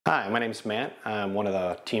Hi, my name is Matt. I'm one of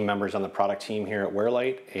the team members on the product team here at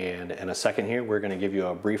Warelight, and in a second here we're going to give you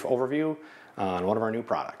a brief overview on one of our new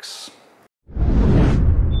products.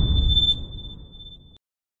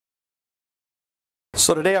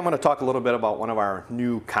 So today I'm going to talk a little bit about one of our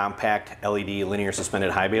new compact LED linear suspended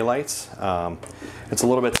high bay lights. It's a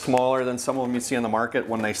little bit smaller than some of them you see on the market.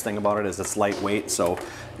 One nice thing about it is it's lightweight, so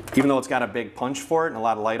even though it's got a big punch for it and a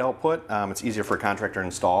lot of light output, it's easier for a contractor to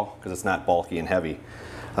install because it's not bulky and heavy.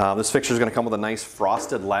 This fixture is going to come with a nice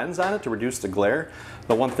frosted lens on it to reduce the glare.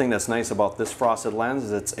 The one thing that's nice about this frosted lens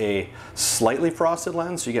is it's a slightly frosted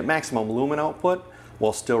lens, so you get maximum lumen output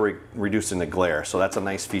while still reducing the glare. So that's a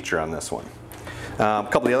nice feature on this one. A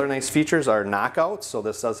couple of the other nice features are knockouts. So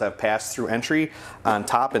this does have pass-through entry on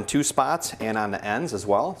top in 2 spots and on the ends as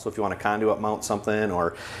well. So if you want to conduit mount something,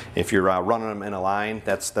 or if you're running them in a line,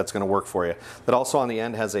 that's going to work for you. That also on the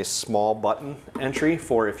end has a small button entry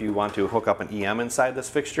for if you want to hook up an EM inside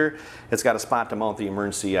this fixture. It's got a spot to mount the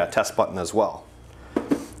emergency test button as well.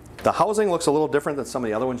 The housing looks a little different than some of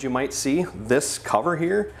the other ones you might see. This cover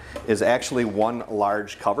here is actually one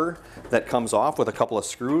large cover that comes off with a couple of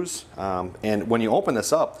screws. And when you open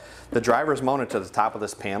this up, the driver is mounted to the top of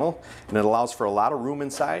this panel, and it allows for a lot of room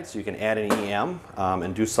inside, so you can add an EM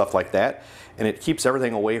and do stuff like that. And it keeps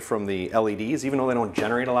everything away from the LEDs, even though they don't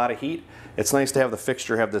generate a lot of heat. It's nice to have the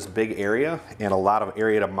fixture have this big area and a lot of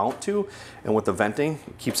area to mount to, and with the venting,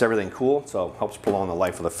 it keeps everything cool, so it helps prolong the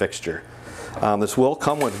life of the fixture. This will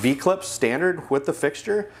come with V-clips standard with the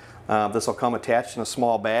fixture. This will come attached in a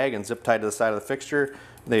small bag and zip tied to the side of the fixture.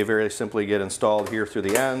 They very simply get installed here through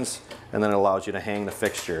the ends, and then it allows you to hang the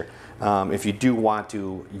fixture. If you do want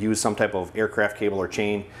to use some type of aircraft cable or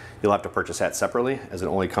chain, you'll have to purchase that separately, as it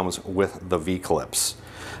only comes with the V-clips.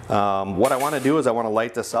 What I want to do is I want to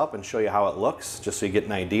light this up and show you how it looks, just so you get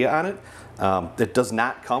an idea on it. It does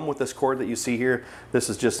not come with this cord that you see here. This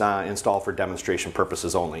is just installed for demonstration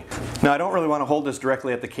purposes only. Now, I don't really want to hold this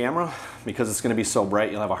directly at the camera because it's going to be so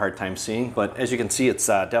bright you'll have a hard time seeing, but as you can see, it's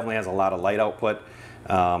definitely has a lot of light output.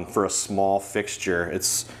 For a small fixture,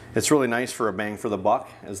 it's really nice for a bang for the buck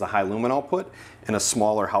as the high lumen output and a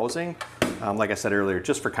smaller housing. Like I said earlier,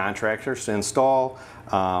 just for contractors to install.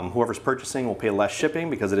 Whoever's purchasing will pay less shipping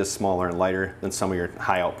because it is smaller and lighter than some of your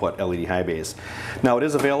high output LED high bays. Now, it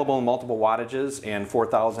is available in multiple wattages and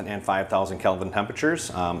 4,000 and 5,000 Kelvin temperatures,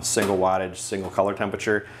 single wattage, single color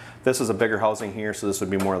temperature. This is a bigger housing here, so this would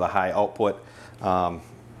be more of the high output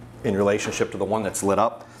in relationship to the one that's lit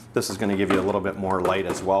up. This is going to give you a little bit more light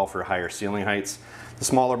as well for higher ceiling heights. The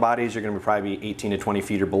smaller bodies, you're going to probably be 18 to 20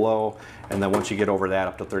 feet or below, and then once you get over that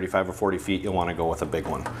up to 35 or 40 feet, you'll want to go with a big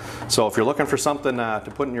one. So if you're looking for something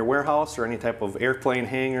to put in your warehouse or any type of airplane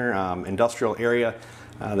hangar, industrial area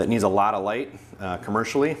that needs a lot of light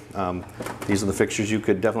commercially, these are the fixtures you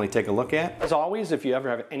could definitely take a look at. As always, if you ever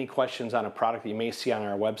have any questions on a product that you may see on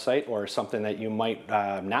our website or something that you might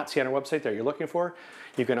not see on our website that you're looking for,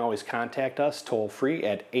 you can always contact us toll free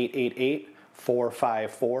at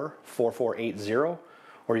 888-454-4480,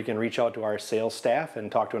 or you can reach out to our sales staff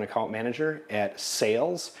and talk to an account manager at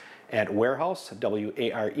sales@warehouse,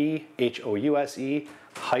 WAREHOUSE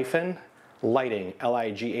 -lighting,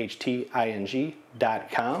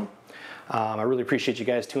 LIGHTING.com. I really appreciate you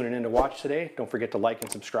guys tuning in to watch today. Don't forget to like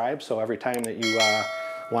and subscribe, so every time that you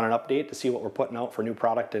want an update to see what we're putting out for new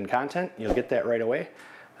product and content, you'll get that right away.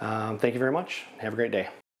 Thank you very much. Have a great day.